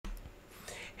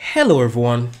Hello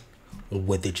everyone,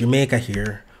 Weather Jamaica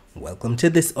here. Welcome to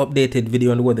this updated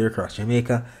video on the weather across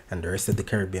Jamaica and the rest of the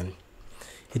Caribbean.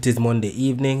 It is Monday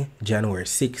evening, January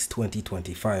 6,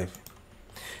 2025.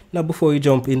 Now before we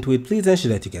jump into it, please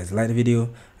ensure that you guys like the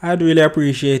video. I'd really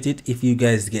appreciate it if you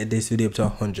guys get this video up to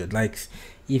 100 likes.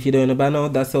 If you don't know by now,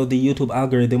 that's how the YouTube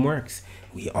algorithm works.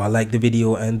 We all like the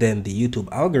video and then the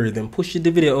YouTube algorithm pushes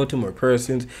the video out to more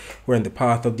persons who are in the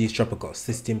path of these tropical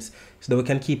systems so that we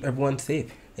can keep everyone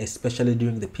safe, especially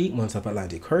during the peak months of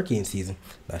Atlantic hurricane season.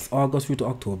 That's August through to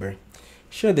October.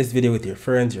 Share this video with your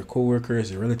friends, your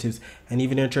co-workers, your relatives, and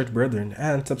even your church brethren,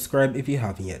 and subscribe if you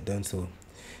haven't yet done so.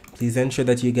 Please ensure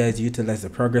that you guys utilize the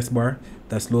progress bar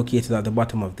that's located at the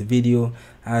bottom of the video,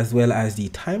 as well as the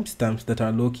timestamps that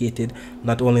are located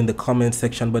not only in the comment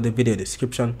section but the video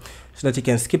description, so that you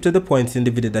can skip to the points in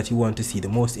the video that you want to see the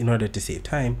most in order to save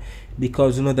time,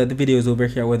 because you know that the videos over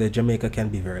here where the Jamaica can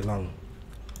be very long.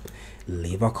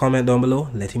 Leave a comment down below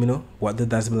letting me know what the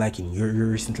that's been like in your area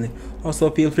recently. Also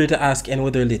feel free to ask any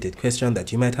weather related question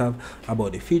that you might have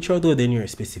about the future or in your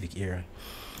specific area.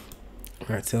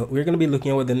 Alright, so we're going to be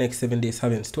looking at what the next 7 days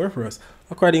have in store for us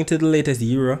according to the latest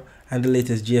Euro and the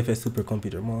latest GFS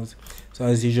supercomputer models. So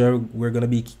as usual, we're going to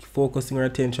be focusing our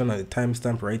attention on the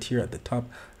timestamp right here at the top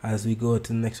as we go to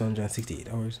the next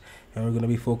 168 hours. And we're going to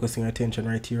be focusing our attention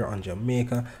right here on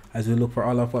Jamaica as we look for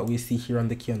all of what we see here on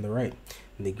the key on the right.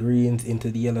 The greens into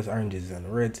the yellows, oranges,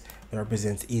 and reds that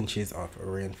represents inches of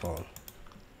rainfall.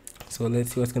 So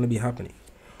let's see what's going to be happening.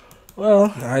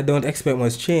 Well, I don't expect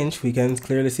much change. We can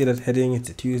clearly see that heading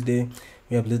into Tuesday,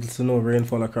 we have little to no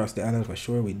rainfall across the island for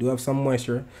sure. We do have some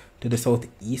moisture to the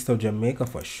southeast of Jamaica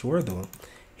for sure though.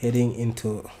 Heading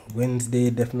into Wednesday,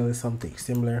 definitely something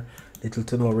similar. Little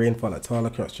to no rainfall at all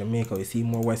across Jamaica. We see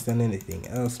more west than anything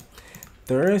else.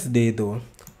 Thursday though,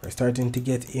 we're starting to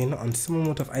get in on some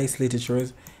amount of isolated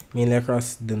shores, mainly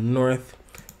across the north.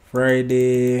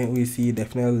 Friday, we see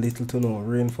definitely little to no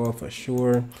rainfall for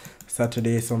sure.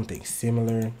 Saturday, something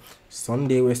similar.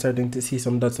 Sunday, we're starting to see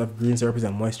some dots of greens that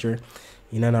represent moisture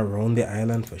in and around the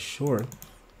island for sure.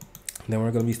 Then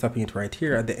we're going to be stopping it right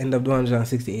here at the end of the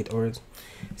 168 hours.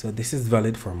 So this is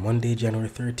valid for Monday, January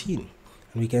 13.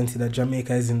 And we can see that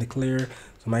Jamaica is in the clear.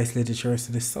 Some isolated shores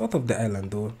to the south of the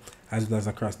island though, as well as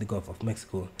across the Gulf of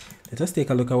Mexico. Let us take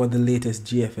a look at what the latest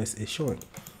GFS is showing.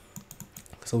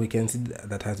 So we can see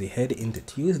that as we head into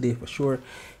Tuesday for sure,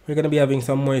 we're going to be having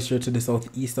some moisture to the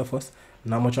southeast of us.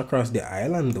 Not much across the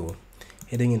island though.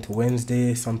 Heading into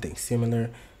Wednesday, something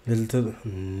similar. Little to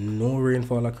no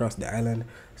rainfall across the island.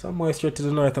 Some moisture to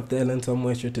the north of the island, some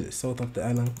moisture to the south of the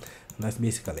island. And that's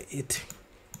basically it.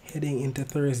 Heading into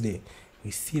Thursday,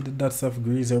 we see the dots of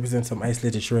greens represent some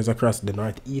isolated shores across the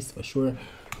northeast for sure.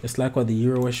 Just like what the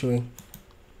Euro was showing.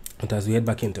 But as we head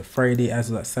back into Friday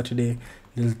as well as Saturday,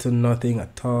 little to nothing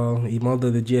at all. Even although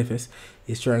the GFS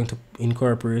is trying to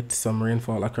incorporate some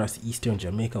rainfall across eastern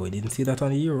Jamaica, we didn't see that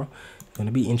on the Euro. It's going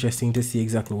to be interesting to see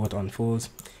exactly what unfolds.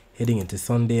 Heading into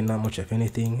Sunday, not much of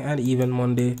anything, and even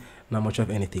Monday, not much of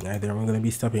anything either. We're going to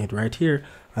be stopping it right here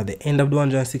at the end of the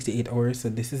 168 hours. So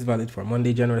this is valid for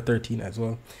Monday, January 13 as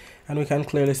well. And we can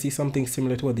clearly see something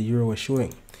similar to what the Euro was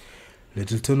showing.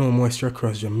 Little to no moisture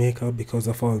across Jamaica because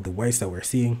of all the whites that we're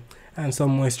seeing, and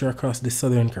some moisture across the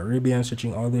southern Caribbean,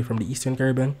 stretching all the way from the eastern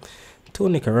Caribbean to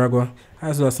Nicaragua,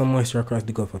 as well as some moisture across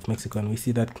the Gulf of Mexico. And we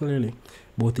see that clearly.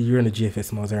 Both the Euro and the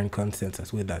GFS models are in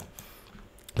consensus with that.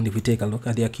 And if we take a look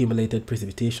at the accumulated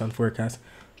precipitation forecast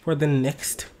for the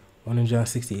next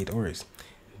 168 hours,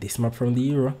 this map from the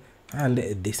Euro and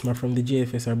this map from the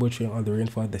GFS are both showing all the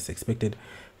rainfall that's expected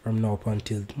from now up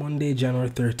until Monday, January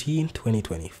 13,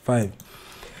 2025.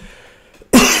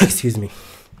 Excuse me.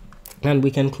 And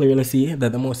we can clearly see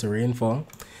that the most rainfall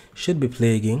should be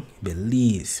plaguing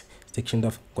Belize, section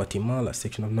of Guatemala,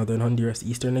 section of northern Honduras,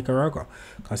 eastern Nicaragua,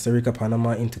 Costa Rica,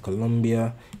 Panama into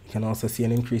Colombia. You can also see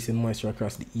an increase in moisture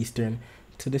across the eastern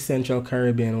to the central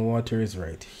Caribbean waters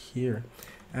right here.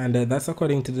 And that's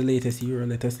according to the latest Euro.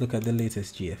 Let us look at the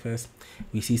latest GFS.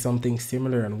 We see something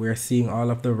similar, and we're seeing all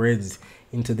of the reds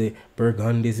into the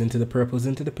burgundies, into the purples,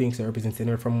 into the pinks that represents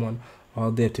anywhere from 1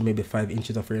 all the way up to maybe 5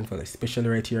 inches of rainfall, especially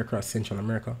right here across Central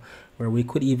America, where we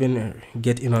could even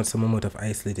get in on some amount of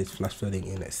isolated flash flooding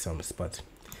in some spots.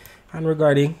 And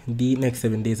regarding the next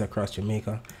 7 days across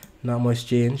Jamaica, not much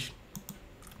change.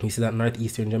 We see that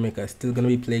northeastern Jamaica is still going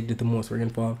to be plagued with the most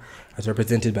rainfall, as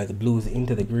represented by the blues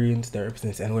into the greens. That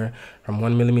represents anywhere from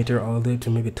 1 millimeter all the way to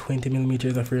maybe 20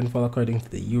 millimeters of rainfall according to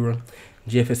the Euro.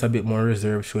 GFS a bit more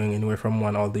reserved, showing anywhere from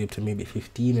 1 all the way up to maybe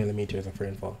 15 millimeters of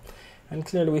rainfall. And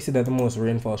clearly we see that the most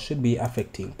rainfall should be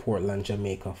affecting Portland,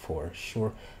 Jamaica for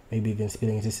sure. Maybe even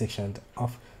spilling into sections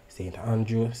of St.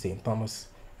 Andrew, St. Thomas,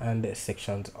 and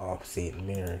sections of St.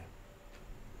 Mary.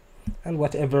 And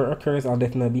whatever occurs, I'll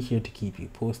definitely be here to keep you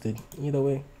posted. Either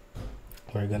way,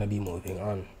 we're gonna be moving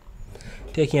on.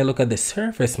 Taking a look at the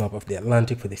surface map of the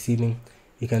Atlantic for this evening,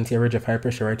 you can see a ridge of high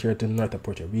pressure right here to the north of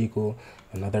Puerto Rico,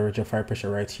 another ridge of high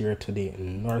pressure right here to the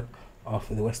north of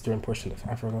the western portion of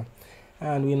Africa.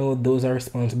 And we know those are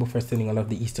responsible for sending a lot of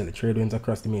the easterly trade winds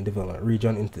across the main development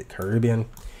region into the Caribbean.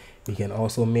 We can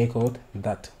also make out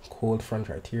that cold front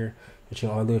right here, reaching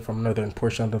all the way from northern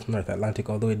portion of North Atlantic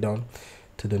all the way down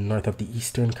to the north of the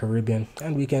eastern Caribbean.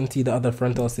 And we can see the other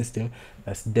frontal system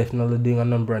that's definitely doing a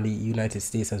number on the United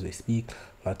States as we speak.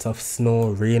 Lots of snow,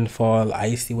 rainfall,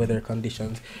 icy weather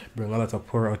conditions bring a lot of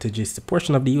power outages to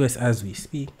portion of the US as we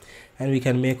speak. And we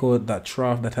can make out that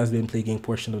trough that has been plaguing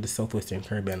portion of the southwestern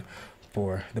Caribbean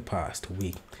for the past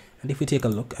week. And if we take a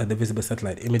look at the visible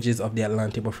satellite images of the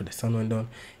Atlantic before the sun went down,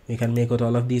 we can make out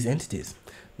all of these entities.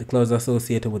 The clouds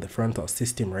associated with the frontal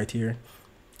system right here,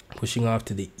 pushing off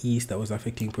to the east, that was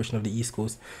affecting portion of the east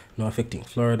coast, now affecting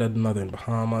Florida, the northern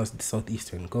Bahamas, the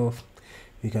southeastern Gulf.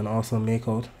 We can also make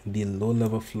out the low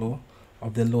level flow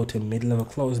of the low to mid level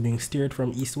clouds being steered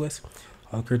from east-west,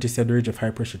 all courtesy of the ridge of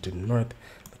high pressure to the north.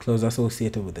 The clouds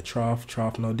associated with the trough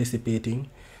now dissipating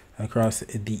across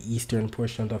the eastern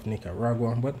portion of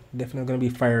Nicaragua, but definitely going to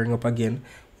be firing up again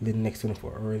within the next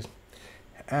 24 hours.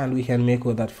 And we can make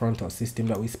out that frontal system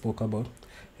that we spoke about,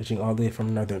 reaching all the way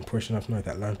from northern portion of North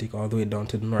Atlantic all the way down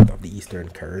to the north of the eastern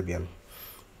Caribbean.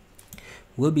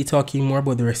 We'll be talking more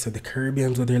about the rest of the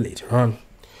Caribbean's weather later on.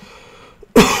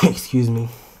 Excuse me.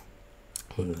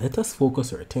 Let us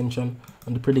focus our attention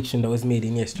on the prediction that was made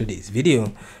in yesterday's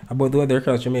video about the weather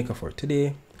across Jamaica for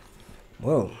today.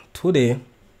 Well, today,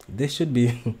 this should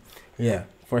be,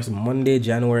 first Monday,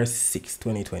 January 6,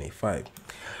 2025.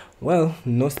 Well,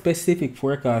 no specific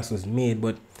forecast was made,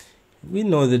 but we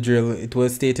know the drill. It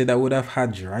was stated that we would have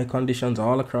had dry conditions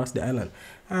all across the island,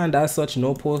 and as such,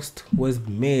 no post was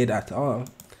made at all,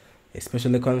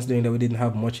 especially considering that we didn't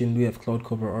have much in the way of cloud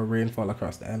cover or rainfall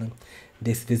across the island.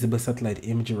 This visible satellite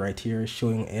image right here is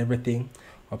showing everything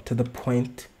up to the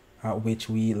point at which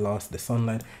we lost the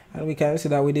sunlight, and we can see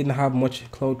that we didn't have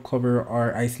much cloud cover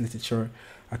or isolated shore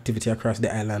activity across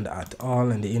the island at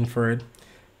all. And the infrared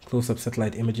close-up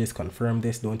satellite images confirm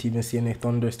this. Don't even see any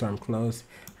thunderstorm clouds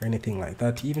or anything like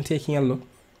that. Even taking a look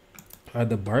at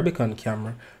the Barbican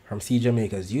camera from See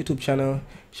Jamaica's YouTube channel,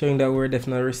 showing that we're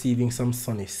definitely receiving some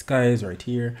sunny skies right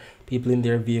here, people in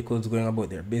their vehicles going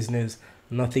about their business,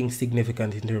 nothing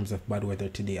significant in terms of bad weather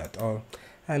today at all.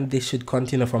 And this should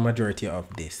continue for majority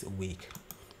of this week.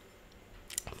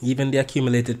 Even the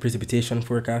accumulated precipitation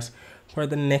forecast for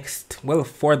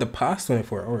the past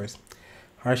 24 hours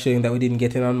are showing that we didn't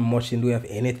get in on much in the way of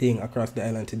anything across the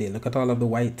island today. Look at all of the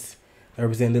whites that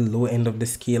represent the low end of the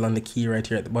scale on the key right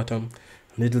here at the bottom.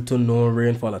 Little to no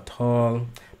rainfall at all.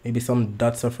 Maybe some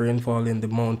dots of rainfall in the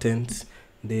mountains.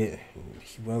 Maybe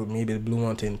the Blue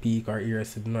Mountain Peak or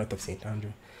areas to the north of St.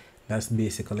 Andrew. That's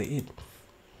basically it.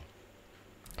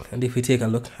 And if we take a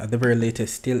look at the very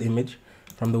latest still image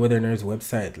from the Weather Nerds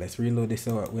website, let's reload this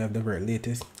out. We have the very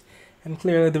latest, and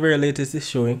clearly the very latest is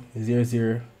showing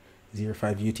 0005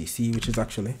 UTC, which is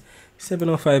actually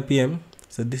 7:05 p.m.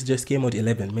 So this just came out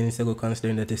 11 minutes ago,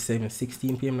 considering that it's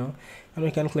 7:16 p.m. now, and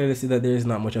we can clearly see that there is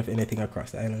not much of anything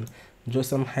across the island. Just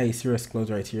some high cirrus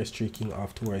clouds right here streaking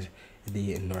off towards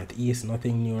the northeast.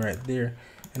 Nothing new right there.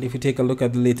 And if we take a look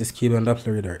at the latest Cuban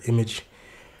Doppler radar image,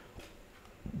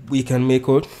 we can make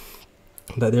out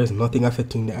that there's nothing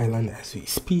affecting the island as we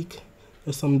speak.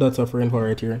 There's some dots of rainfall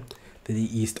right here to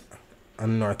the east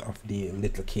and north of the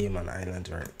Little Cayman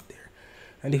Islands right there.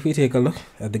 And if we take a look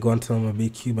at the Guantanamo Bay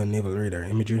Cuban naval radar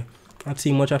imagery, not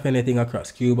seeing much of anything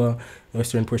across Cuba, the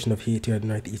western portion of Haiti, or the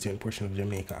northeastern portion of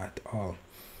Jamaica at all.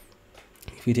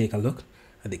 If we take a look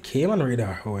at the Cayman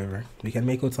radar, however, we can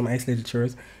make out some isolated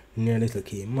shores near Little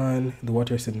Cayman, the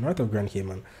waters to the north of Grand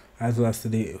Cayman, as well as to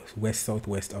the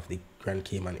west-southwest of the Grand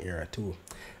Cayman area too.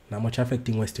 Not much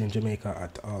affecting western Jamaica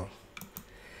at all.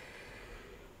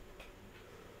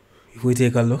 If we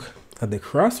take a look at the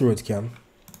crossroads cam,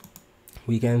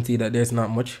 we can see that there's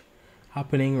not much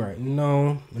happening right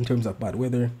now in terms of bad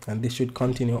weather, and this should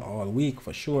continue all week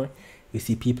for sure. We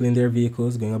see people in their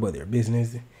vehicles going about their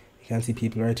business. You can see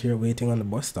people right here waiting on the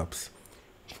bus stops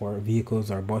for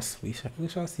vehicles or bus. We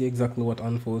shall see exactly what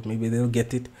unfolds. Maybe they'll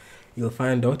get it. You'll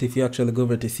find out if you actually go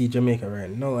over to See Jamaica right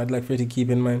now. I'd like for you to keep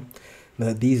in mind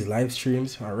that these live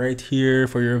streams are right here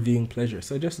for your viewing pleasure.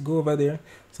 So just go over there,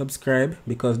 subscribe,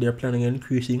 because they're planning on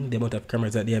increasing the amount of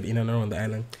cameras that they have in and around the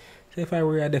island. So if I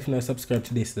were, I'd definitely subscribe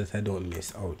to this so that I don't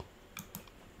miss out.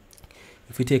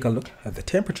 If we take a look at the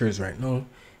temperatures right now,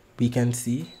 we can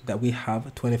see that we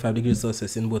have 25 degrees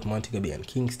Celsius in both Montego Bay and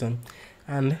Kingston,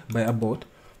 and by about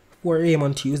 4 a.m.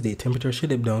 on Tuesday, temperature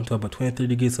should dip down to about 23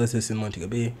 degrees Celsius in Montego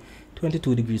Bay,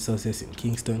 22 degrees Celsius in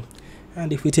Kingston.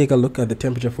 And if we take a look at the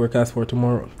temperature forecast for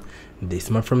tomorrow,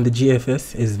 this map from the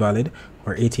GFS is valid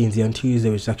for 18th on Tuesday,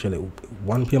 which is actually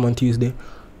 1 p.m. on Tuesday,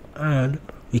 and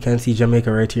we can see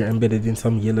Jamaica right here embedded in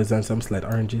some yellows and some slight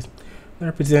oranges. That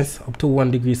represents up to 1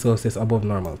 degree Celsius above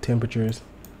normal temperatures.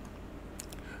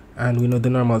 And we know the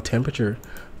normal temperature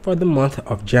for the month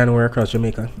of January across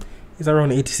Jamaica is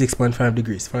around 86.5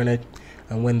 degrees Fahrenheit,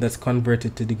 and when that's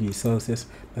converted to degrees Celsius,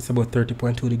 that's about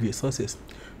 30.2 degrees Celsius.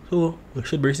 So we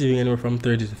should be receiving anywhere from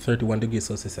 30 to 31 degrees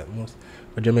Celsius at most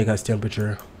for Jamaica's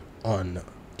temperature on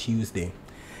Tuesday.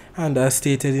 And as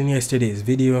stated in yesterday's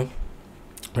video,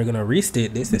 we're going to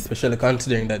restate this, especially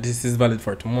considering that this is valid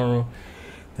for tomorrow.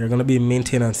 There are going to be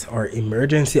maintenance or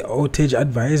emergency outage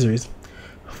advisories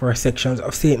for sections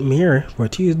of St. Mary for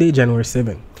Tuesday, January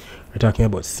 7. We're talking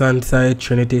about Sunside,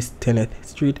 Trinity, 10th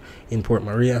Street in Port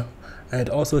Maria. And it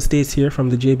also states here from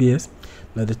the JBS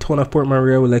that the town of Port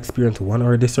Maria will experience 1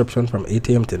 hour disruption from 8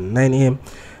 a.m. to 9 a.m.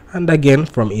 and again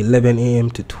from 11 a.m.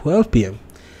 to 12 p.m.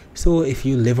 So if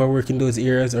you live or work in those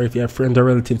areas, or if you have friends or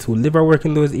relatives who live or work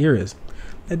in those areas,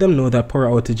 let them know that power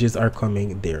outages are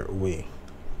coming their way.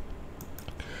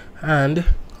 And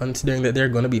considering that there are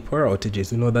going to be power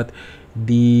outages, we know that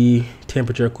the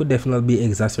temperature could definitely be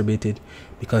exacerbated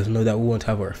because we know that we won't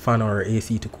have our fan or our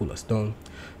AC to cool us down.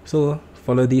 So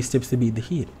follow these steps to beat the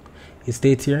heat. It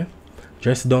states here,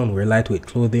 dress down, wear lightweight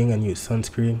clothing, and use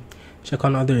sunscreen. Check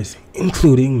on others,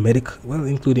 including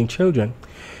children,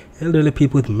 elderly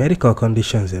people with medical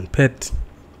conditions, and pets.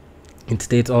 It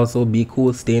states also, be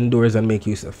cool, stay indoors, and make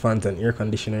use of fans and air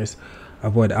conditioners.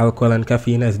 Avoid alcohol and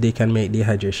caffeine as they can make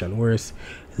dehydration worse.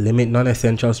 Limit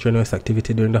non-essential strenuous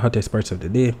activity during the hottest parts of the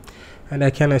day. And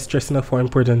I cannot stress enough how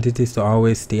important it is to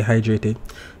always stay hydrated.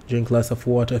 Drink lots of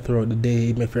water throughout the day,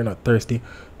 even if you're not thirsty.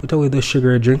 Put away those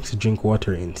sugary drinks, drink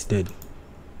water instead.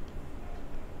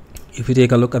 If we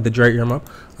take a look at the dry air map,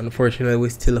 unfortunately we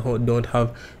still don't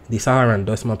have the Saharan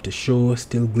dust map to show,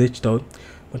 still glitched out.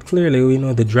 But clearly we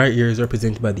know the dry air is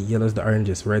represented by the yellows, the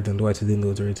oranges, reds, and whites within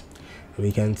those reds. And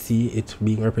we can see it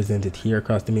being represented here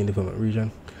across the main development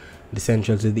region, the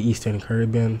central to the eastern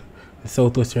Caribbean, the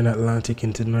southwestern Atlantic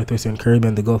into the northwestern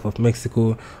Caribbean, the Gulf of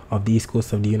Mexico, of the east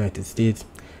coast of the United States.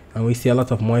 And we see a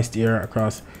lot of moist air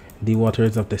across the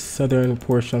waters of the southern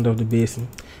portion of the basin.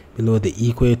 Below the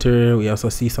equator, we also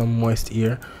see some moist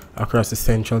air across the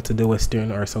central to the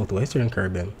western or southwestern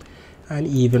Caribbean, and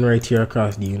even right here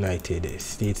across the United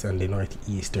States and the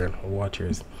northeastern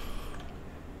waters.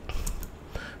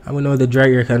 And we know the dry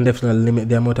air can definitely limit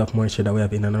the amount of moisture that we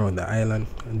have in and around the island.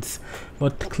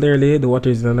 But clearly the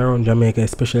waters in and around Jamaica,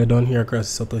 especially down here across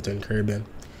the southwestern Caribbean,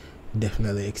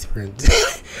 definitely experiencing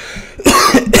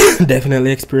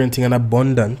an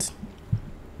abundance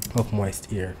of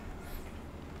moist air.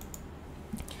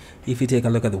 If you take a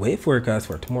look at the wave forecast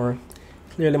for tomorrow,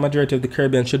 clearly majority of the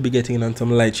Caribbean should be getting on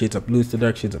some light shades of blues to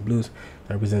dark shades of blues.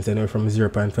 That represents anywhere from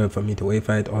 0.5 meter wave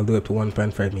height all the way up to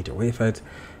 1.5 meter wave height.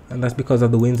 And that's because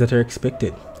of the winds that are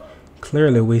expected.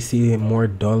 Clearly we see more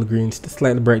dull greens to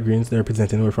slightly bright greens. They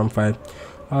represent anywhere from 5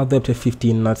 all the way up to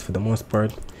 15 knots for the most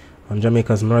part. On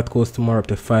Jamaica's north coast tomorrow, up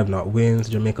to 5 knot winds.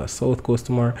 Jamaica's south coast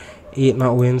tomorrow, 8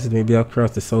 knot winds. Maybe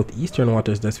across the southeastern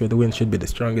waters, that's where the wind should be the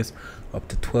strongest, up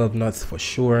to 12 knots for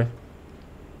sure.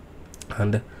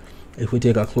 And if we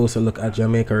take a closer look at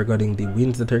Jamaica regarding the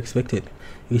winds that are expected,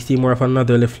 we see more of a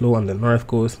northerly flow on the north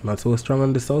coast, not so strong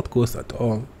on the south coast at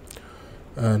all.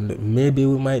 And maybe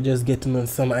we might just get on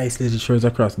some isolated shores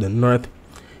across the north,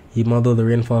 even although the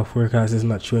rainfall forecast is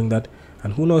not showing that.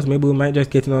 And who knows, maybe we might just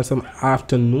get on some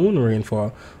afternoon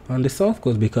rainfall on the south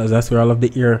coast, because that's where all of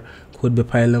the air could be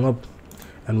piling up.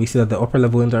 And we see that the upper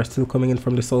level winds are still coming in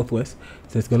from the southwest.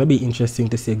 So it's going to be interesting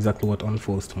to see exactly what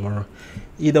unfolds tomorrow.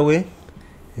 Either way,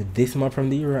 this map from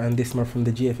the Euro and this map from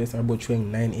the GFS are both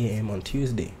showing 9 a.m. on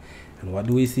Tuesday. And what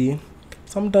do we see?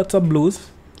 Some dots of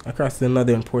blues across the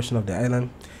northern portion of the island.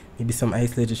 Maybe some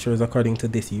isolated shores according to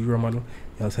this Euro model.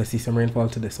 You also see some rainfall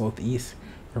to the southeast,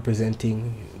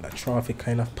 representing a trophic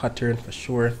kind of pattern for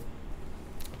sure.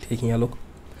 Taking a look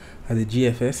at the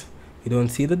GFS, we don't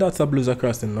see the dots of blues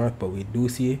across the north, but we do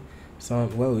see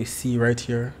some, well, we see right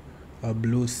here a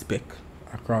blue speck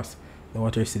across the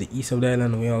waters to the east of the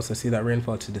island. We also see that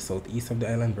rainfall to the southeast of the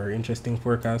island. Very interesting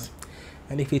forecast.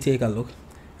 And if we take a look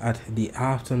at the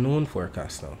afternoon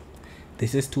forecast now,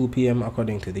 this is 2 p.m.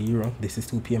 according to the Euro, this is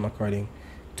 2 p.m. according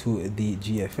to the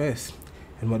GFS.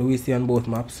 And what do we see on both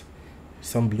maps?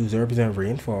 Some blues represent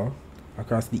rainfall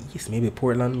across the east, maybe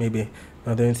Portland, maybe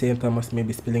Northern St. Thomas may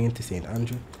be spilling into St.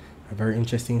 Andrew. A very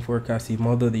interesting forecast, even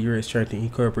although the Euro is trying to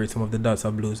incorporate some of the dots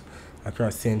of blues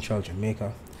across central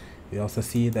Jamaica. We also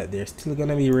see that there's still going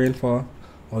to be rainfall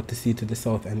out to sea to the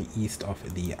south and east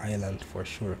of the island for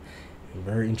sure. A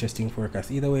very interesting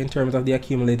forecast. Either way, in terms of the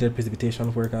accumulated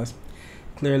precipitation forecast,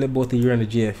 clearly both the Euro and the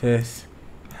GFS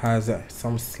has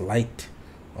some slight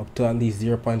up to at least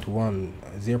 0.1,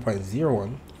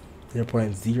 0.01,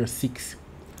 0.06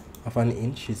 of an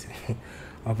inch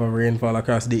of a rainfall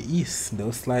across the east.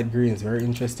 Those slight greens, very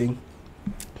interesting.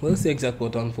 We'll see exactly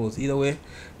what unfolds. Either way,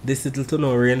 this little to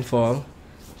no rainfall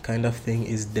kind of thing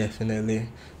is definitely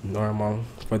normal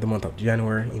for the month of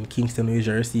January. In Kingston, we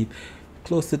usually receive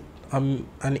close to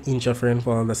an inch of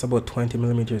rainfall. That's about 20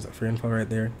 millimeters of rainfall right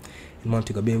there. In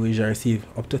Montego Bay, we usually receive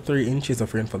up to 3 inches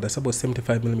of rainfall. That's about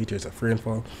 75 millimeters of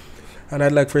rainfall. And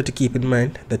I'd like for you to keep in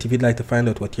mind that if you'd like to find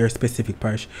out what your specific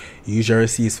parish usually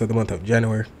receives for the month of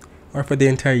January or for the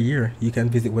entire year, you can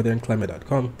visit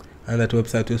weatherandclimate.com, and that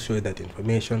website will show you that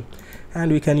information.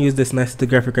 And we can use this nice little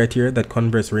graphic right here that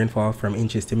converts rainfall from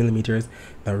inches to millimeters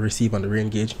that we receive on the rain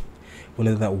gauge. We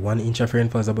know that 1 inch of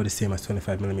rainfall is about the same as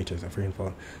 25 millimeters of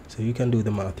rainfall, so you can do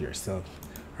the math yourself.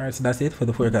 Alright, so that's it for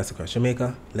the forecast across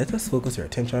Jamaica. Let us focus our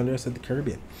attention on the rest of the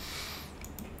Caribbean.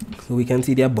 So we can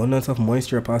see the abundance of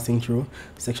moisture passing through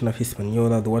section of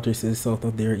Hispaniola. The water is south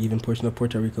of there. Even portion of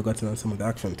Puerto Rico got in on some of the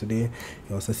action today.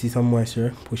 You also see some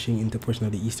moisture pushing into portion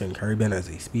of the eastern Caribbean as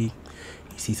we speak.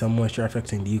 You see some moisture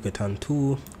affecting the Yucatan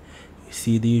too. You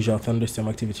see the usual thunderstorm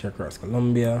activity across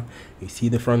Colombia. You see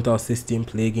the frontal system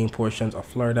plaguing portions of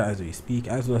Florida as we speak,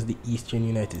 as well as the eastern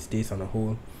United States on a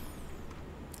whole.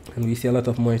 And we see a lot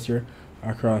of moisture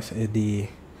across the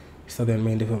southern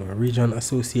main development region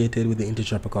associated with the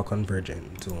intertropical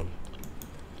convergence zone.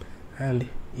 And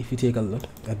if you take a look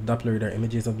at Doppler radar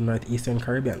images of the northeastern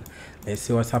Caribbean, let's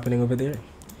see what's happening over there.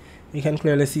 You can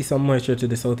clearly see some moisture to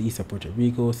the southeast of Puerto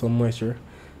Rico, some moisture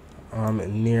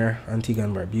near Antigua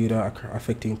and Barbuda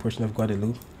affecting portion of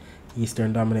Guadeloupe,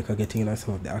 eastern Dominica getting in on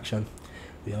some of the action.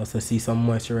 We also see some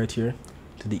moisture right here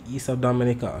to the east of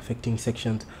Dominica affecting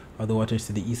sections of the waters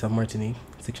to the east of Martinique.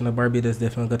 Section of Barbados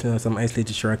definitely got some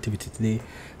isolated shore activity today.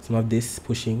 Some of this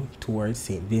pushing towards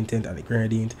St. Vincent and the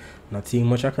Grenadines. Not seeing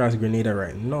much across Grenada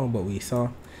right now, but we saw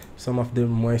some of the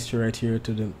moisture right here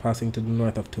to the passing to the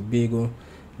north of Tobago.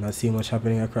 Not seeing much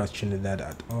happening across Trinidad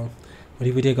at all. But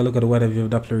if we take a look at the weather view of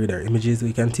Doppler radar images,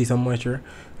 we can see some moisture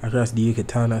across the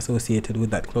Yucatan associated with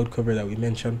that cloud cover that we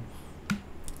mentioned.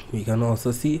 We can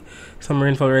also see some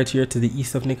rainfall right here to the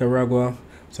east of Nicaragua,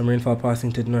 some rainfall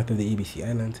passing to the north of the ABC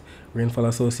Islands, rainfall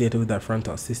associated with that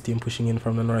frontal system pushing in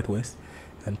from the northwest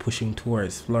and pushing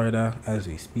towards Florida as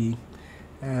we speak.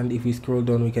 And if we scroll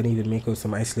down, we can even make out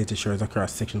some isolated shores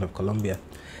across section of Colombia.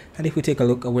 And if we take a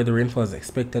look at where the rainfall is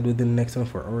expected within the next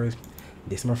 24 hours,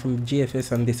 this map from the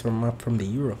GFS and this map from the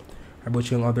Euro are both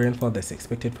showing all the rainfall that's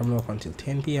expected from now up until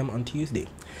 10 p.m. on Tuesday.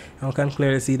 And we can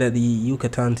clearly see that the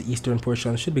Yucatan's eastern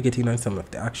portion should be getting on some of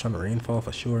the action rainfall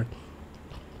for sure.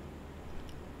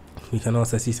 We can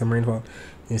also see some rainfall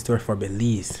in store for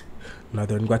Belize,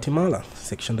 northern Guatemala,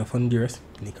 section of Honduras,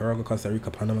 Nicaragua, Costa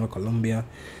Rica, Panama, Colombia,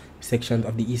 section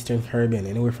of the eastern Caribbean,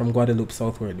 anywhere from Guadeloupe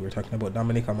southward. We're talking about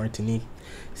Dominica, Martinique,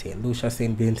 St. Lucia,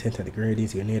 St. Vincent and the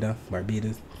Grenadines, Grenada,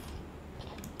 Barbados.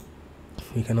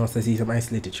 We can also see some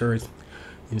isolated shores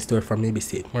in store from maybe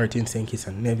St. Martin, St. Kitts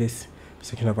and Nevis,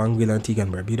 section of Anguilla, Antigua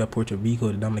and Barbuda, Puerto Rico,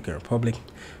 the Dominican Republic,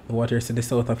 the waters to the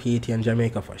south of Haiti and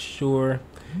Jamaica for sure,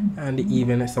 and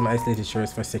even some isolated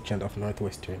shores for section of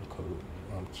northwestern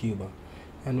Cuba.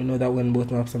 And we know that when both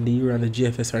maps on the Euro and the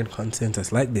GFS are in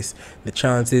consensus like this, the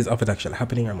chances of it actually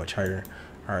happening are much higher.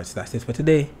 Alright, so that's it for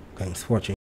today. Thanks for watching.